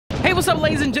What's up,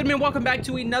 ladies and gentlemen? Welcome back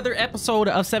to another episode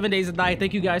of 7 Days of Die.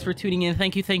 Thank you guys for tuning in.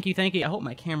 Thank you. I hope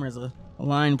my camera's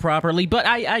aligned properly, but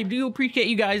I do appreciate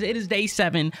you guys. It is day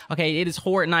 7. Okay, it is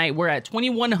Horde night. We're at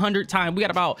 2100 time. We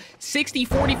got about 60,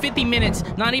 40, 50 minutes.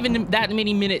 Not even that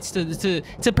many minutes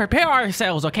to prepare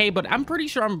ourselves, okay? But I'm pretty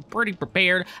sure I'm pretty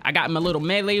prepared. I got my little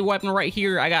melee weapon right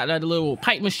here. I got a little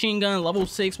pipe machine gun, level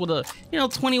 6 with a,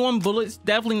 21 bullets.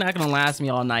 Definitely not gonna last me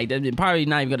all night. Probably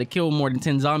not even gonna kill more than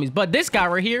 10 zombies. But this guy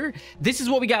right here, this is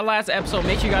what we got last episode.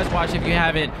 Make sure you guys watch if you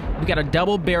haven't. We got a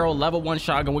double barrel level 1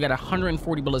 shotgun. We got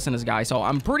 140 bullets in this guy. So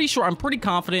I'm pretty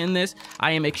confident in this.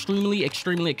 I am extremely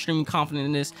confident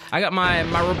in this. I got my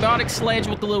robotic sledge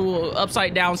with the little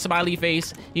upside down smiley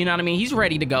face. You know what I mean? He's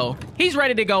ready to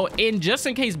go. And just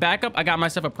in case backup, I got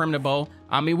myself a primitive bow.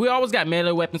 I mean, we always got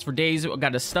melee weapons for days. We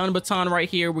got a stun baton right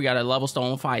here. We got a level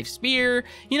stone 5 spear.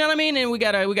 You know what I mean? And we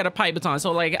got a pipe baton.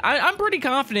 So like, I'm pretty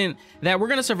confident that we're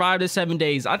gonna survive this 7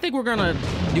 days. I think we're gonna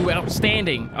do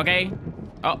outstanding. Okay.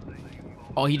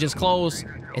 Oh, he just closed.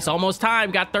 It's almost time.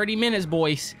 We got 30 minutes,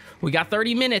 boys. We got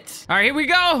 30 minutes. All right, here we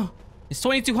go. It's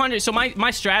 2200. So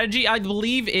my strategy, I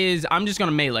believe, is I'm just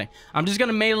gonna melee.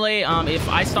 If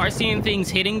I start seeing things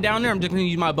hitting down there, I'm just gonna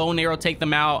use my bow and arrow, take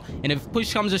them out. And if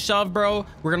push comes to shove, bro,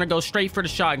 we're gonna go straight for the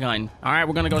shotgun. All right,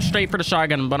 we're gonna go straight for the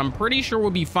shotgun. But I'm pretty sure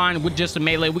we'll be fine with just a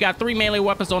melee. We got 3 melee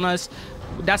weapons on us.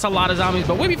 That's a lot of zombies,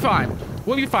 but we'll be fine.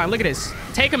 We'll be fine. Look at this.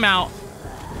 Take them out.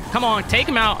 Come on, take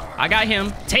him out. I got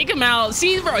him. Take him out.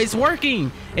 See, bro, it's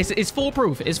working. It's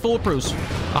foolproof. It's foolproof.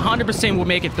 100% will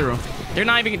make it through. They're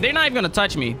not even gonna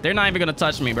touch me. They're not even gonna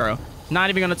touch me, bro. Not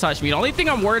even gonna touch me. The only thing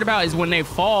I'm worried about is when they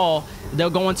fall, they'll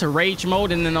go into rage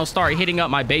mode and then they'll start hitting up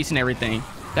my base and everything.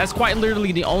 That's quite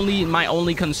literally my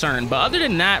only concern. But other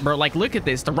than that, bro, like, look at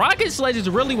this. The rocket sledge is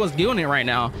really what's doing it right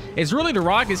now. It's really the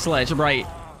rocket sledge, right?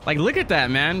 Like, look at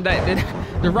that, man.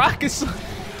 The rocket sledge.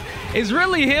 It's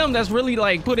really him that's really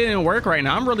like putting in work right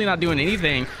now. I'm really not doing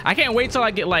anything. I can't wait till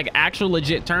I get like actual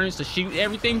legit turns to shoot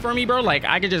everything for me, bro. Like,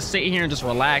 I could just sit here and just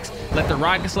relax, let the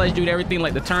rocket sledge do everything,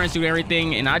 like the turns do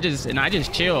everything, and I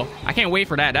just chill. I can't wait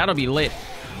for that. That'll be lit.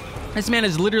 This man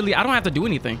is literally, I don't have to do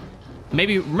anything.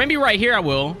 Maybe right here I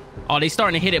will. Oh, they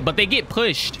starting to hit it, but they get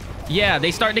pushed. Yeah,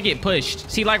 they start to get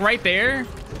pushed. See, like right there.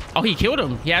 Oh, he killed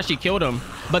him. He actually killed him.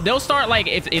 But they'll start, like,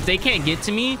 if they can't get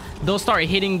to me, they'll start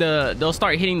hitting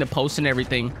the post and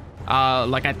everything.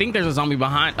 Like, I think there's a zombie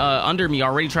behind under me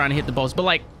already trying to hit the post. But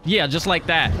like, yeah, just like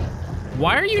that.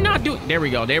 Why are you not doing? There we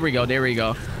go.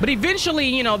 But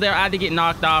eventually, they'll either get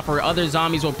knocked off or other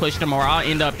zombies will push them, or I'll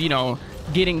end up,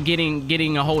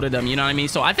 getting a hold of them. You know what I mean?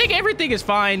 So I think everything is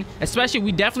fine. Especially,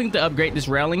 we definitely need to upgrade this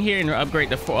railing here and upgrade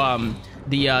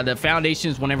the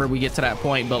foundations whenever we get to that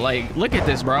point. But like, look at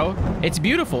this, bro. It's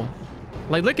beautiful.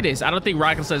 Like, look at this. I don't think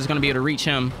rocket sledge is going to be able to reach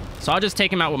him. So I'll just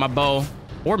take him out with my bow,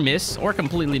 or miss, or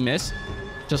completely miss,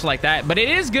 just like that. But it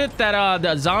is good that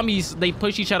the zombies, they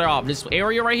push each other off. This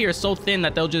area right here is so thin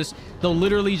that they'll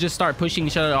literally just start pushing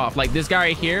each other off. Like this guy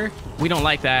right here, we don't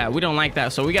like that.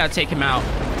 So we got to take him out.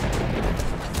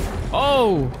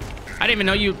 Oh, I didn't even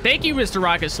know you. Thank you, Mr.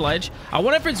 Rocket Sledge. I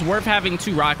wonder if it's worth having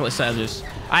 2 rocket sledges.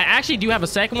 I actually do have a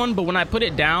second one, but when I put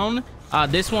it down,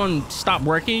 this one stopped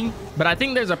working. But I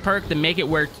think there's a perk to make it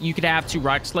where you could have 2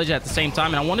 rocket sledges at the same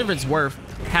time. And I wonder if it's worth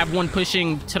have one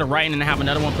pushing to the right and then have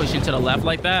another one pushing to the left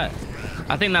like that.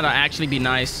 I think that'll actually be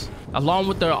nice, along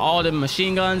with all the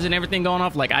machine guns and everything going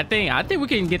off. Like, I think we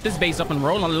can get this base up and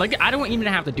rolling. Like, I don't even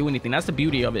have to do anything. That's the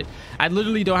beauty of it. I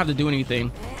literally don't have to do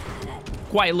anything.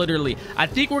 Quite literally. I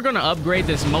think we're gonna upgrade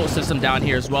this moat system down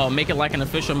here as well, make it like an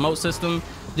official moat system,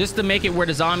 just to make it where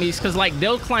the zombies, because like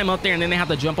they'll climb up there and then they have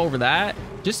to jump over that,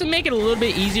 just to make it a little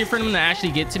bit easier for them to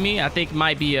actually get to me. I think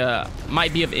might be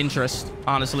of interest,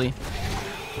 honestly.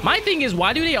 My thing is,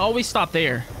 why do they always stop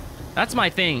there? That's my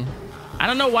thing. I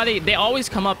don't know why they always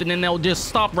come up and then they'll just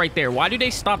stop right there. Why do they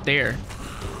stop there?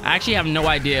 I actually have no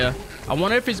idea. I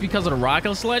wonder if it's because of the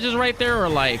rocket sledges right there, or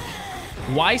like,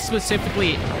 why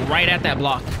specifically right at that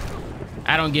block?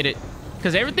 I don't get it,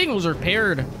 because everything was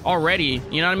repaired already.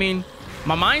 You know what I mean?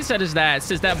 My mindset is that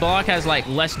since that block has like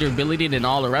less durability than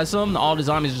all the rest of them, all the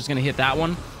zombies are just gonna hit that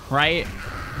one, right?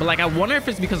 But like, I wonder if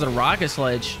it's because of the rocket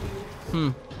sledge.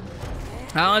 I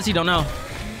honestly don't know.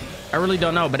 I really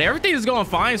don't know. But everything is going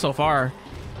fine so far.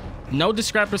 No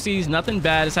discrepancies, nothing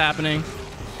bad is happening.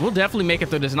 We'll definitely make it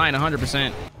through this night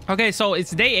 100%. Okay, so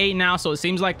it's day 8 now, so it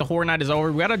seems like the Horde night is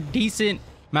over. We got a decent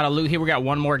amount of loot here. We got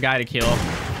one more guy to kill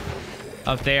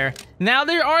up there. Now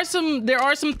there are some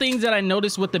things that I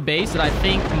noticed with the base that I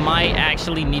think might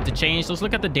actually need to change. So let's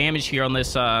look at the damage here on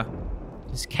this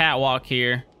this catwalk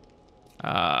here.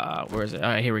 Where is it? All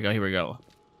right, here we go.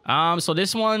 So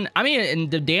this one, I mean,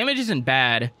 the damage isn't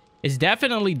bad. It's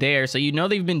definitely there, so you know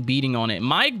they've been beating on it.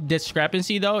 My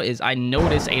discrepancy, though, is I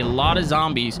noticed a lot of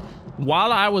zombies.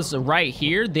 While I was right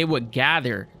here, they would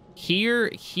gather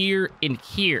here, here, and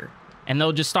here. And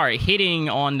they'll just start hitting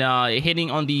on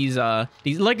these.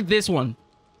 Look at this one.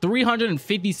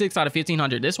 356 out of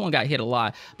 1,500. This one got hit a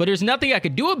lot. But there's nothing I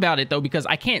could do about it, though, because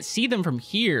I can't see them from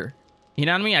here. You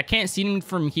know what I mean? I can't see them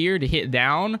from here to hit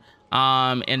down.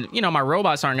 And you know, my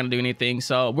robots aren't gonna do anything,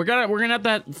 so we're gonna have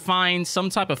to find some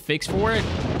type of fix for it.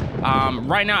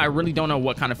 Right now I really don't know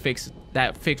what kind of fix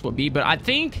that fix would be, but I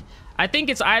think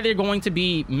it's either going to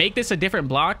be make this a different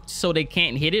block so they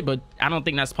can't hit it, but I don't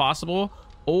think that's possible,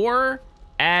 or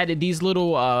add these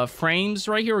little frames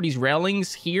right here, or these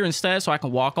railings here instead, so I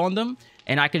can walk on them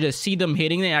and I could just see them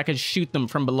hitting it and I could shoot them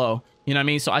from below. You know what I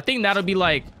mean? So I think that'll be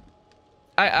like,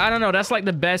 I don't know, that's like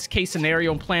the best case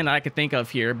scenario plan that I could think of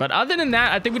here. But other than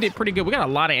that, I think we did pretty good. We got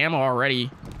a lot of ammo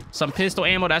already. Some pistol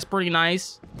ammo, that's pretty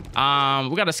nice. We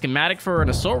got a schematic for an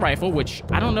assault rifle, which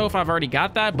I don't know if I've already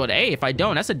got that, but hey, if I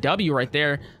don't, that's a W right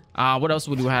there. What else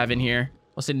would we have in here?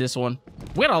 What's in this one?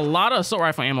 We got a lot of assault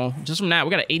rifle ammo just from that.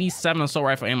 We got 87 assault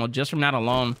rifle ammo just from that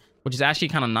alone, which is actually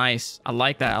kind of nice. I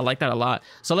like that. I like that a lot.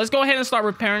 So let's go ahead and start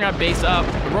repairing our base up.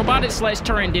 The robotic sledge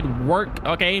turret did work,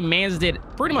 okay? Mans did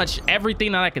pretty much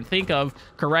everything that I can think of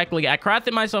correctly. I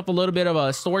crafted myself a little bit of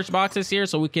a storage boxes here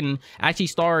so we can actually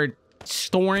start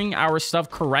storing our stuff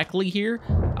correctly here.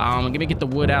 Let me get the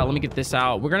wood out. Let me get this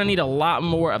out. We're gonna need a lot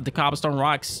more of the cobblestone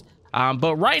rocks.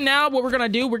 But right now, what we're gonna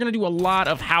do a lot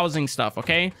of housing stuff,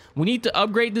 okay? We need to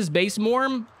upgrade this base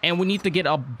more, and we need to get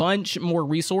a bunch more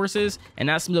resources, and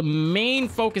that's the main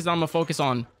focus I'm gonna focus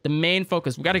on. The main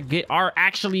focus. We gotta get our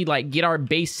get our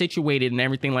base situated and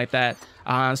everything like that,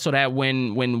 so that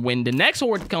when the next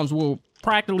horde comes, we'll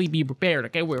practically be prepared,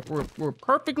 okay? We're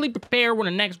perfectly prepared when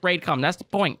the next raid comes. That's the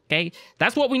point, okay?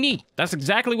 That's what we need. That's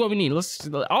exactly what we need.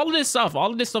 All of this stuff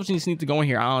just needs to go in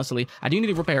here, honestly. I do need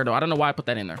to repair, though. I don't know why I put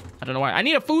that in there. I don't know why. I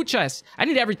need a food chest. I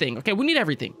need everything, okay? We need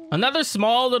everything. Another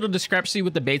small little discrepancy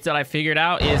with the baits that I figured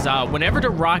out is whenever the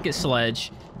rocket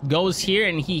sledge goes here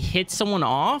and he hits someone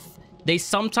off, they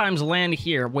sometimes land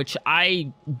here, which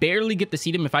I barely get to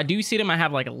see them. If I do see them, I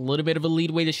have like a little bit of a lead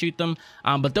way to shoot them.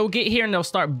 But they'll get here and they'll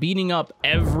start beating up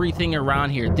everything around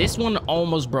here. This one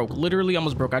almost broke, literally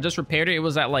almost broke. I just repaired it. It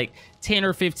was at like 10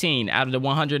 or 15 out of the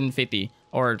 150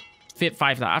 or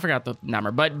 5,000. I forgot the number.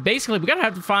 But basically, we gotta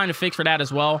have to find a fix for that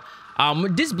as well.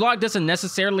 This block doesn't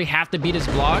necessarily have to be this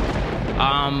block.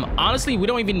 Honestly, we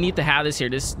don't even need to have this here.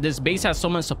 This base has so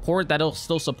much support that it'll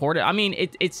still support it. I mean,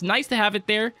 it's nice to have it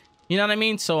there. You know what I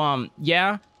mean? So,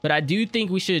 yeah, but I do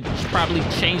think we should probably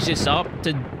change this up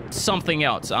to something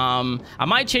else. I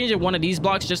might change it one of these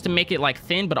blocks just to make it like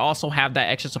thin, but also have that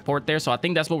extra support there. So I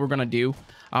think that's what we're going to do.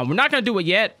 We're not going to do it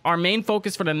yet. Our main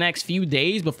focus for the next few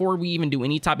days before we even do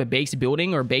any type of base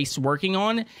building or base working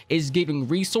on is getting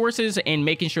resources and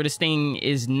making sure this thing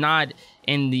is not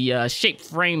in the shaped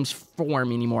frames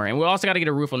form anymore. And we also got to get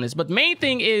a roof on this. But the main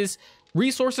thing is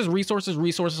resources.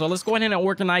 So let's go ahead and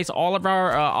organize all of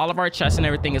our chests and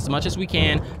everything as much as we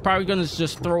can. Probably gonna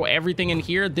just throw everything in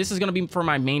here. This is gonna be for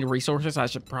my main resources. I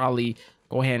should probably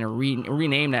go ahead and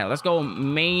rename that. Let's go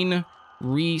main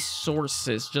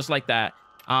resources, just like that.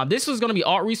 This is gonna be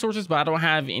alt resources, but I don't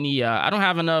have any. I don't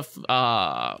have enough.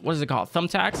 What is it called?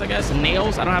 Thumbtacks, I guess.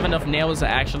 Nails. I don't have enough nails to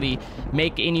actually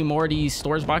make any more of these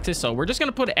storage boxes. So we're just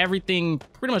gonna put everything,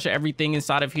 pretty much everything,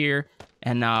 inside of here.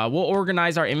 And we'll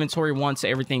organize our inventory once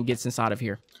everything gets inside of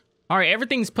here. All right,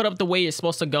 everything's put up the way it's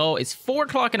supposed to go. It's 4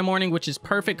 o'clock in the morning, which is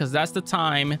perfect because that's the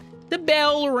time the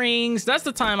bell rings. That's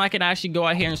the time I can actually go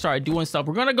out here and start doing stuff.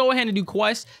 We're going to go ahead and do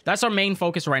quests. That's our main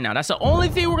focus right now. That's the only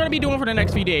thing we're going to be doing for the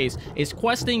next few days is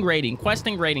questing, raiding,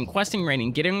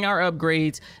 getting our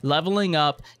upgrades, leveling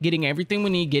up, getting everything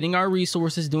we need, getting our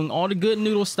resources, doing all the good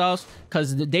noodle stuff.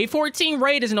 Because the day 14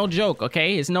 raid is no joke,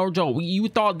 okay? It's no joke. You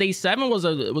thought day 7 was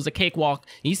a cakewalk.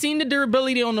 You seen the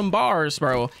durability on them bars,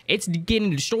 bro. It's getting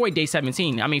destroyed day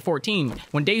 17. I mean 14.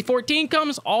 When day 14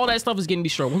 comes, all that stuff is getting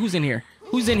destroyed. Who's in here?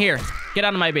 Who's in here? Get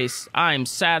out of my base. I'm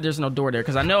sad there's no door there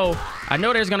because I know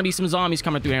there's gonna be some zombies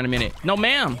coming through here in a minute. No,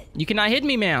 ma'am. You cannot hit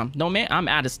me, ma'am. No, ma'am. I'm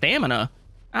out of stamina.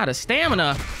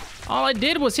 All I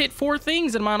did was hit 4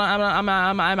 things and I'm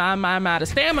out of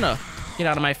stamina. Get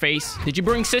out of my face. Did you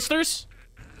bring sisters?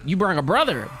 You bring a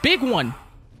brother. Big one.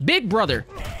 Big brother.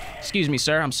 Excuse me,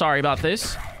 sir. I'm sorry about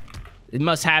this. It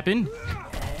must happen.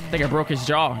 I think I broke his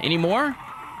jaw. Any more?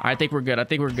 I think we're good.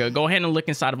 Go ahead and look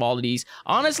inside of all of these.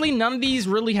 Honestly, none of these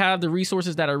really have the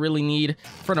resources that I really need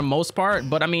for the most part.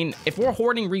 But I mean, if we're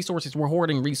hoarding resources, we're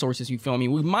hoarding resources, you feel me?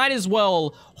 We might as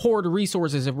well hoard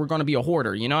resources if we're going to be a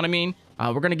hoarder, you know what I mean?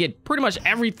 We're going to get pretty much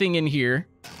everything in here.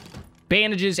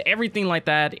 bandages, everything like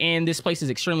that. And this place is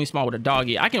extremely small with a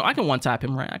doggy. I can one tap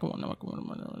him, right? I can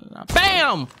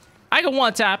bam! I can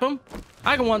one tap him.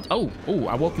 I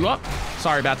woke you up.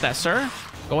 Sorry about that, sir.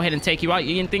 Go ahead and take you out.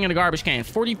 You anything in the garbage can.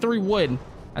 43 wood.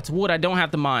 That's wood I don't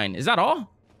have to mine. Is that all?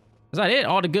 Is that it?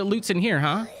 All the good loot's in here,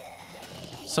 huh?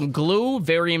 Some glue,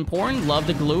 very important. Love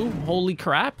the glue. Holy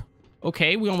crap.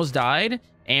 Okay, we almost died.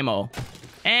 Ammo.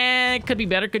 And could be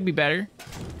better, could be better.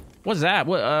 What's that?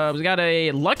 What? We got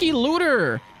a lucky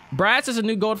looter. Brass is a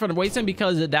new gold for the wasteland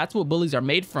because that's what bullies are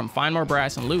made from. Find more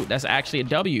brass and loot. That's actually a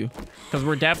W. Because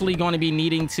we're definitely going to be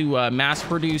needing to mass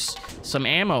produce some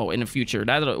ammo in the future.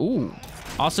 Ooh.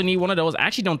 Also need one of those. I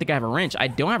actually don't think I have a wrench. I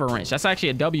don't have a wrench. That's actually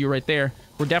a W right there.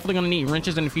 We're definitely going to need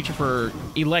wrenches in the future for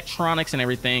electronics and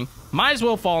everything. Might as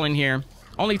well fall in here.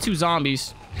 Only 2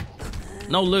 zombies.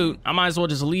 No loot. I might as well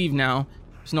just leave now.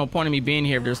 There's no point in me being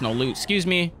here if there's no loot. Excuse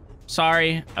me.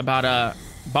 Sorry about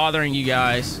bothering you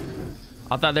guys.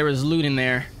 I thought there was loot in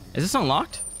there. Is this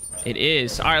unlocked? It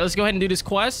is. All right, let's go ahead and do this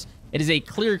quest. It is a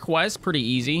clear quest. Pretty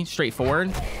easy.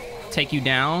 Straightforward. Take you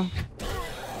down.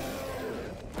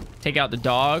 Take out the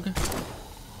dog.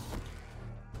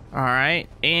 All right.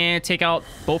 And take out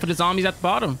both of the zombies at the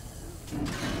bottom.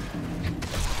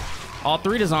 All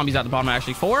 3 of the zombies at the bottom,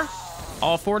 actually. 4?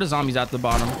 All 4 of the zombies at the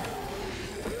bottom.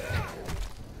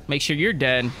 Make sure you're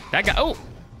dead. That guy...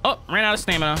 Oh, ran out of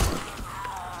stamina.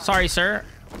 Sorry, sir.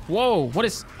 Whoa, what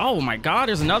is... Oh, my God,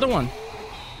 there's another one.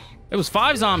 It was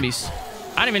 5 zombies.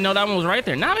 I didn't even know that one was right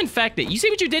there. Now I'm infected. You see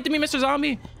what you did to me, Mr.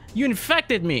 Zombie? You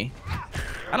infected me.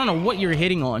 I don't know what you're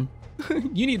hitting on.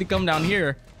 You need to come down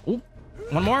here. Ooh,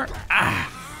 one more.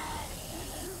 Ah.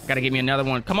 Gotta give me another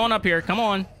one. Come on up here. Come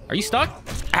on. Are you stuck?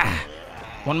 Ah.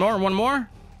 One more. One more.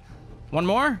 One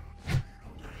more.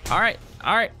 All right.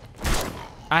 All right.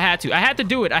 I had to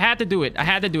do it. I had to do it.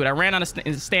 I ran out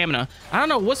of stamina. I don't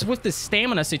know what's with this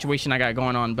stamina situation I got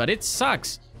going on, but it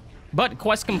sucks. But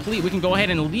quest complete. We can go ahead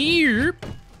and leave.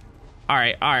 All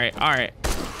right. All right. All right.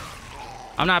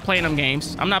 I'm not playing them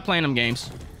games. I'm not playing them games.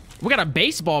 We got a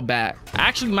baseball bat.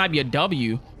 Actually, might be a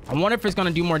W. I wonder if it's going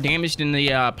to do more damage than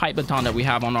the pipe baton that we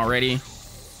have on already.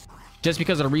 Just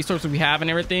because of the resources we have and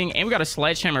everything. And we got a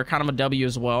sledgehammer, kind of a W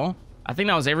as well. I think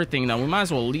that was everything, though. We might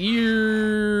as well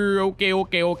leave. Okay.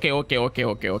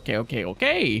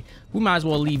 We might as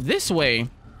well leave this way.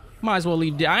 Might as well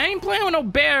leave. I ain't playing with no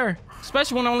bear.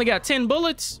 Especially when I only got 10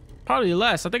 bullets. Probably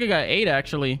less. I think I got 8,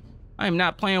 actually. I am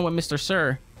not playing with Mr.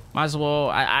 Sir. Might as well.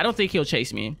 I don't think he'll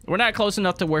chase me. We're not close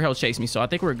enough to where he'll chase me, so I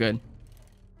think we're good.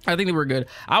 I think that we're good.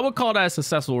 I would call that a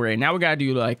successful raid. Now we gotta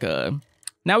do like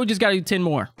now we just gotta do 10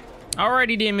 more.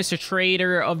 Alrighty then, Mr.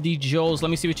 Trader of the Joes. Let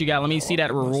me see what you got. Let me see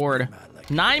that reward.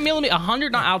 9mm,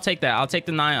 100. I'll take that. I'll take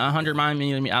the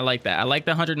 109mm. I like that. I like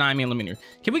the 109mm.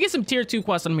 Can we get some tier 2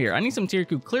 quests on here? I need some tier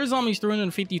 2. Clear zombies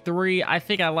 353. I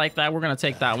think I like that. We're gonna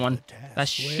take that one. That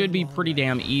should be pretty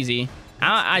damn easy.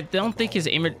 I don't think his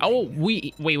inventory... Oh,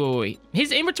 wait.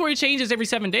 His inventory changes every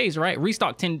 7 days, right?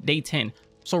 Restock day 10.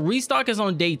 So restock is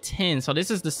on day 10. So this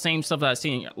is the same stuff that I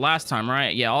seen last time,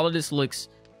 right? Yeah, all of this looks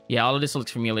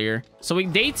familiar. So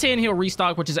day 10, he'll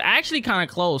restock, which is actually kind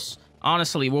of close.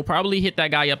 Honestly, we'll probably hit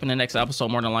that guy up in the next episode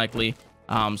more than likely.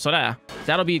 So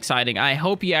that'll be exciting. I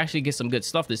hope he actually gets some good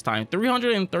stuff this time.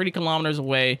 330 kilometers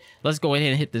away. Let's go ahead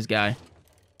and hit this guy.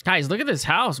 Guys, look at this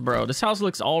house, bro. This house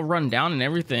looks all run down and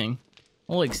everything.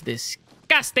 Looks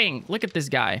disgusting. Look at this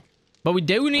guy. But we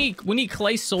need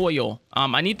clay soil.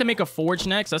 I need to make a forge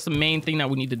next. That's the main thing that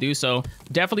we need to do. So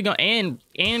definitely go and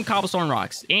cobblestone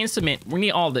rocks and cement. We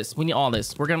need all this.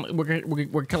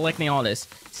 We're collecting all this.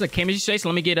 This is a chemistry station.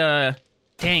 Let me get a...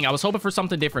 Dang, I was hoping for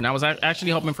something different. I was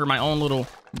actually hoping for my own little...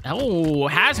 Oh,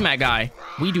 hazmat guy.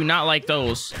 We do not like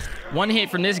those. One hit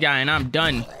from this guy and I'm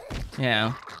done.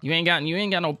 Yeah, you ain't got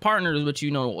no partners, but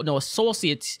no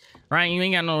associates. Right, you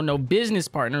ain't got no business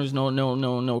partners,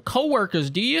 no co-workers,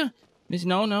 do you?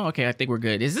 No. Okay, I think we're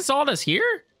good. Is this all that's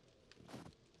here?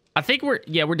 I think we're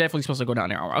definitely supposed to go down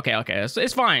there. Okay,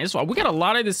 it's fine. It's fine. We got a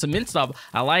lot of this cement stuff.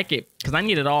 I like it because I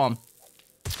need it all.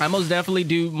 I most diddly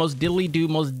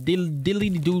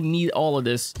do need all of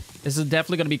this. This is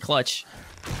definitely gonna be clutch.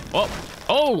 Oh!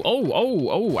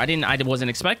 I wasn't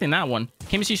expecting that one.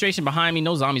 Chemistry station behind me.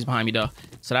 No zombies behind me though,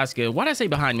 so that's good. Why did I say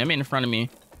behind me? I meant in front of me.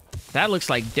 That looks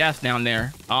like death down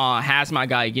there. Hazmat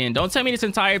guy again. Don't tell me this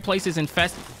entire place is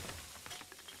infested.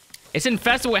 It's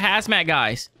infested with hazmat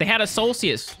guys. They had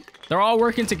associates. They're all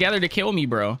working together to kill me,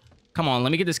 bro. Come on,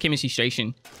 let me get this chemistry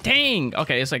station. Dang.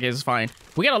 Okay, it's fine.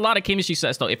 We got a lot of chemistry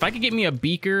sets though. If I could get me a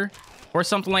beaker or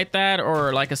something like that,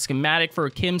 or like a schematic for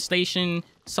a chem station,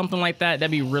 something like that, that'd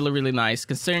be really, really nice.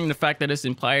 Considering the fact that this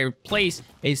entire place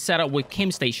is set up with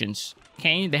chem stations.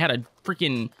 Okay, they had a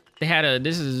freaking They had a,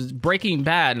 this is Breaking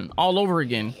Bad all over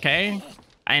again, okay?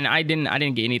 And I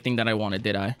didn't get anything that I wanted,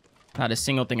 did I? Not a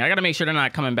single thing. I gotta make sure they're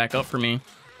not coming back up for me,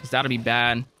 because that'll be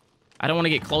bad. I don't want to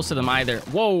get close to them either.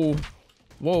 Whoa.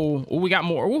 Whoa. Oh, we got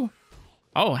more. Ooh.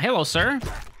 Oh, hello, sir.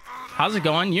 How's it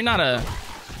going? You're not a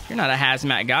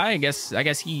hazmat guy. I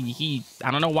guess he I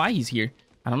don't know why he's here.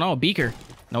 I don't know. Beaker.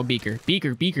 No beaker.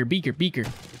 Beaker.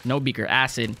 No beaker.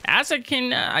 Acid. Acid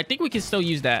can, I think we can still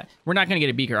use that. We're not gonna get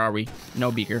a beaker, are we?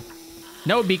 No beaker.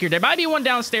 No beaker. There might be one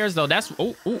downstairs though. That's,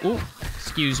 oh.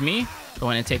 Excuse me. Go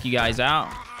ahead and take you guys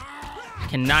out.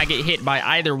 Cannot get hit by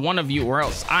either one of you or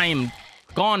else I am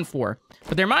gone for.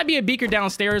 But there might be a beaker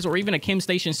downstairs or even a chem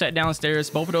station set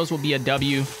downstairs. Both of those will be a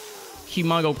W.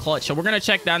 Humongo clutch. So we're gonna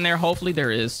check down there. Hopefully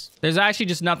there is. There's actually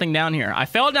just nothing down here. I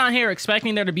fell down here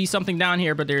expecting there to be something down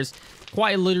here, but there's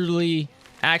quite literally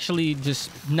actually just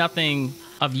nothing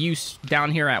of use down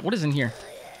here at. What is in here?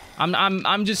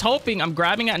 I'm just hoping. I'm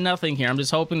grabbing at nothing here. I'm just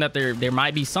hoping that there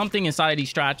might be something inside of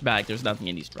these trash bags. There's nothing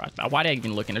in these trash bags. Why did I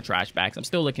even look into trash bags? I'm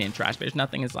still looking in trash bags. There's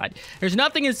nothing inside. There's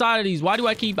nothing inside of these. Why do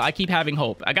I keep having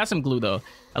hope? I got some glue though.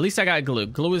 At least I got glue.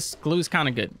 Glue is kind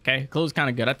of good. Okay, glue is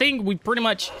kind of good. I think we pretty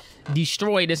much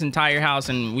destroyed this entire house,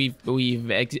 and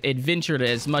we've adventured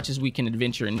as much as we can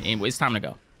adventure, and it's time to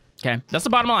go. Okay, that's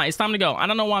the bottom line. It's time to go. I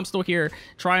don't know why I'm still here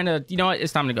trying to. You know what?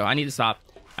 It's time to go. I need to stop.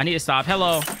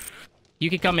 Hello. You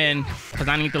can come in, because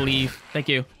I need to leave. Thank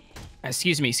you.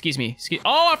 Excuse me.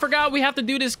 Oh, I forgot we have to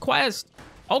do this quest.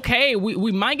 Okay,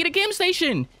 we might get a chem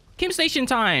station. Chem station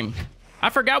time. I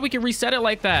forgot we could reset it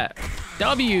like that.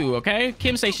 W, okay?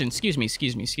 Chem station. Excuse me.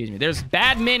 There's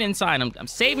bad men inside. I'm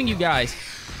saving you guys.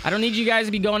 I don't need you guys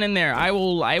to be going in there. I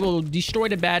will destroy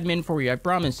the bad men for you. I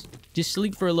promise. Just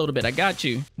sleep for a little bit. I got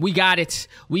you. We got it.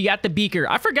 We got the beaker.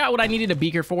 I forgot what I needed a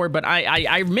beaker for, but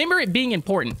I remember it being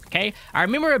important, okay? I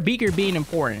remember a beaker being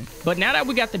important. But now that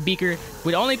we got the beaker,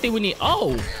 the only thing we need...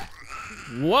 Oh!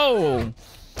 Whoa!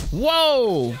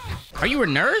 Are you a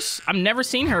nurse? I've never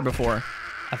seen her before.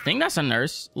 I think that's a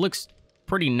nurse. Looks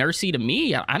pretty nursey to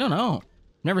me. I don't know.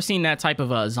 Never seen that type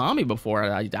of a zombie before.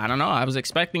 I don't know. I was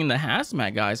expecting the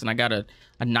hazmat guys, and I got a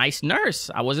nice nurse.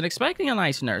 I wasn't expecting a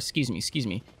nice nurse. Excuse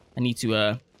me. I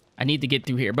need to get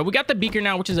through here. But we got the beaker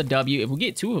now, which is a W. If we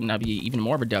get two of them, that'll be even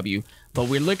more of a W. But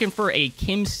we're looking for a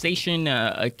chem station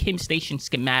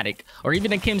schematic, or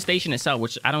even a chem station itself,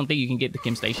 which I don't think you can get the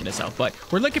chem station itself. But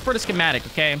we're looking for the schematic,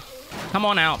 okay? Come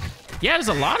on out. Yeah, there's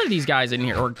a lot of these guys in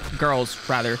here, or girls,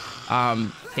 rather.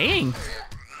 Dang.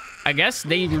 I guess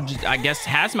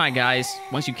hazmat guys,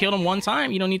 once you kill them one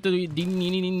time, you don't need to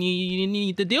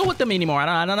deal with them anymore.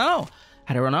 I don't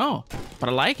know. But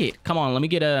I like it. Come on, let me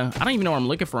get I don't even know what I'm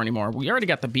looking for anymore. We already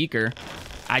got the beaker.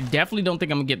 I definitely don't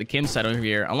think I'm gonna get the chem set over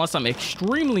here unless I'm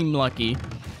extremely lucky.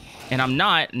 And I'm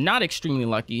not extremely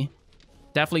lucky.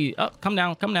 Definitely. Oh, come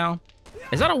down.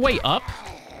 Is that a way up?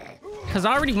 Because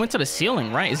I already went to the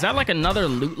ceiling, right? Is that like another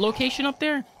loot location up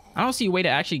there? I don't see a way to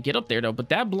actually get up there though, but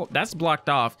that's blocked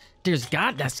off.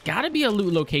 That's gotta be a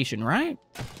loot location, right?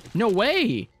 No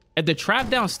way. And the trap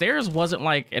downstairs wasn't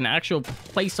like an actual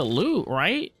place to loot,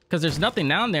 right? Because there's nothing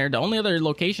down there. The only other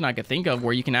location I could think of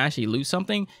where you can actually loot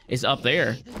something is up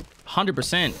there.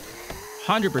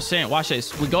 100%. Watch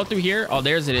this. We go through here. Oh,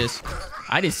 there's it is.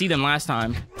 I didn't see them last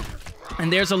time.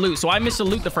 And there's a loot. So I missed a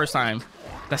loot the first time.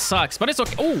 That sucks, but it's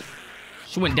okay. Oh,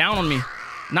 she went down on me.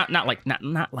 Not like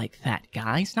that,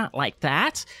 guys. Not like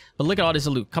that. But look at all this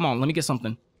loot. Come on, let me get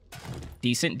something.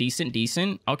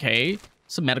 Decent. Okay.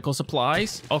 Some medical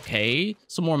supplies. Okay.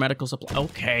 Some more medical supplies.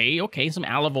 Okay. Some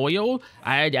olive oil.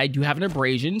 I do have an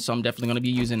abrasion, so I'm definitely going to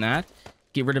be using that.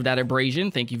 Get rid of that abrasion.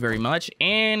 Thank you very much.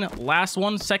 And last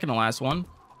one, second to last one.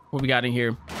 What we got in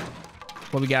here?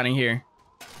 We got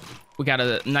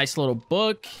a nice little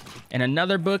book and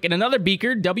another book and another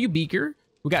beaker. W beaker.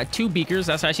 We got two beakers.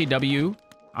 That's actually W.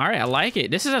 All right, I like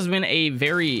it. This has been a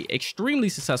very extremely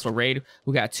successful raid.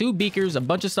 We got two beakers, a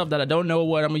bunch of stuff that I don't know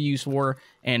what I'm gonna use for,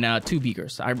 and two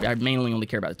beakers. I mainly only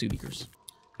care about the two beakers.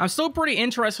 I'm still pretty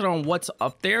interested on what's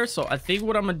up there, so I think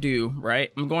what I'm gonna do, right?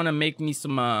 I'm going to make me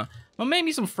some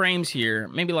frames here,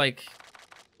 maybe like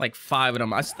 5 of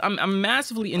them. I'm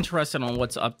massively interested on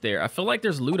what's up there. I feel like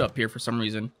there's loot up here for some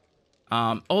reason.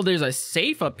 Oh, there's a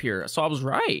safe up here, so I was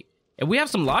right. And we have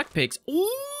some lockpicks. Ooh.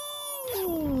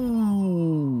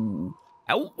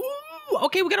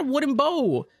 Okay, we got a wooden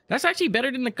bow. That's actually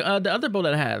better than the other bow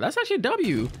that I had. That's actually a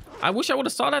W. I wish I would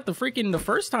have saw that the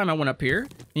first time I went up here.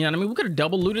 You know what I mean? We could have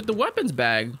double looted the weapons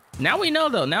bag. Now we know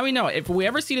though. Now we know. If we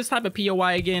ever see this type of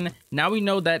POI again, now we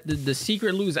know that the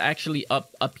secret loot is actually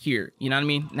up here. You know what I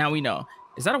mean? Now we know.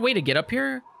 Is that a way to get up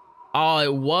here? Oh,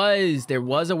 it was. There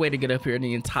was a way to get up here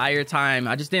the entire time.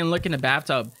 I just didn't look in the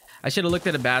bathtub. I should have looked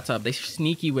at the bathtub. They're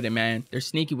sneaky with it, man. They're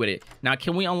sneaky with it. Now,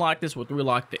 can we unlock this with 3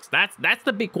 lockpicks? That's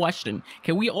the big question.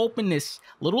 Can we open this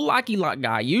little locky lock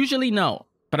guy? Usually no,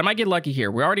 but I might get lucky here.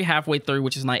 We're already halfway through,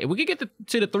 which is nice. If we could get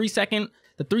to the 3 second,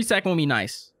 the 3 second would be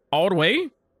nice. All the way,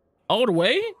 all the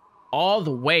way, all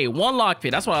the way. 1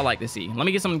 lockpick. That's what I like to see. Let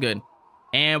me get something good.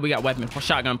 And we got weapon for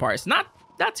shotgun parts. Not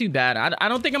too bad. I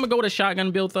don't think I'm gonna go with a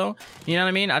shotgun build though. You know what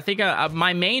I mean? I think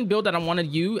my main build that I want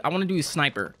to do is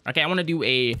sniper. Okay, I want to do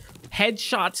a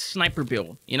headshot sniper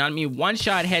build. You know what I mean?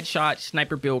 1-shot headshot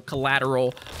sniper build,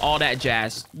 collateral, all that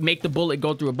jazz. Make the bullet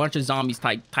go through a bunch of zombies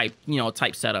type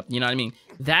setup. You know what I mean?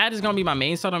 That is gonna be my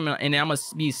main setup, and I'm gonna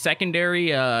be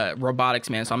secondary robotics,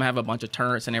 man. So I'm gonna have a bunch of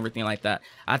turrets and everything like that.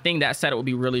 I think that setup would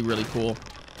be really, really cool.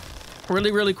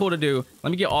 Really cool to do. Let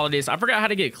me get all of this. I forgot how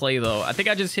to get clay though. I think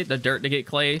I just hit the dirt to get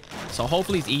clay, so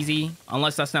hopefully it's easy,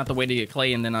 unless that's not the way to get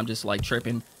clay and then I'm just like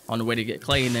tripping on the way to get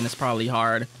clay and then it's probably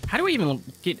hard. How do I even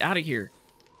get out of here?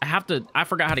 I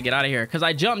forgot how to get out of here because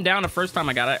I jumped down the first time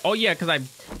I got it. Oh yeah, because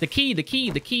the key to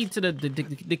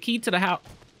the house.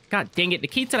 God dang it, the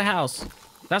key to the house.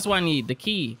 That's what I need, the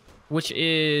key, which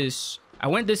is, I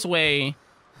went this way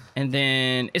and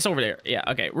then it's over there. Yeah,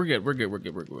 okay, we're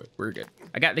good.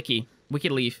 I got the key. We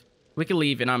can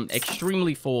leave, and I'm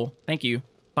extremely full. Thank you.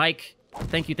 Bike.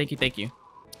 Thank you.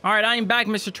 All right, I am back,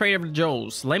 Mr. Trader of the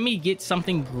Joes. Let me get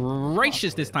something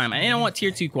gracious this time. I don't want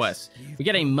tier 2 quests. We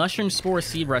got a mushroom spore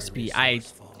seed recipe. I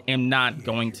am not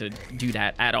going to do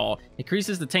that at all.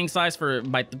 Increases the tank size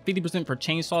by 50% for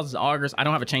chainsaws and augers. I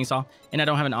don't have a chainsaw, and I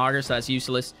don't have an auger, so that's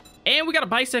useless. And we got a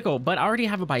bicycle, but I already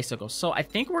have a bicycle. So I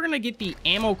think we're going to get the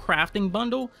ammo crafting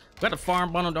bundle. We got the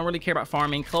farm bundle. Don't really care about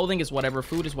farming. Clothing is whatever.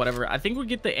 Food is whatever. I think we'll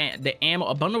get the ammo,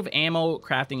 a bundle of ammo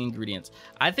crafting ingredients.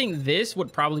 I think this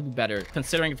would probably be better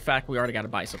considering the fact we already got a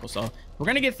bicycle. So we're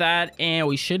going to get that, and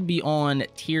we should be on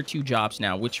tier 2 jobs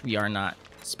now, which we are not.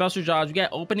 Special jobs. We got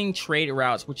opening trade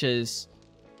routes, which is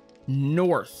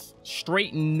north,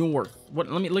 straight north. What?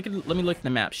 Let me look at the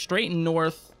map. Straight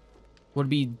north would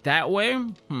be that way.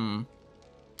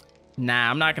 Nah,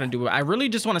 I'm not gonna do it. I really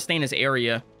just want to stay in this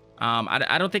area.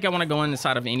 I don't think I want to go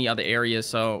inside of any other areas,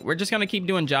 so we're just gonna keep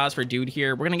doing jobs for dude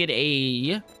here. We're gonna get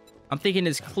I'm thinking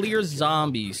this clear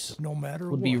zombies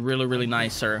would be really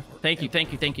nice, sir. Thank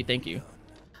you.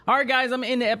 All right, guys, I'm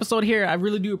in the episode here. I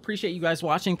really do appreciate you guys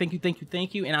watching. Thank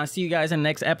you, and I'll see you guys in the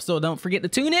next episode. Don't forget to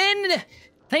tune in.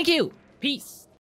 Thank you. Peace.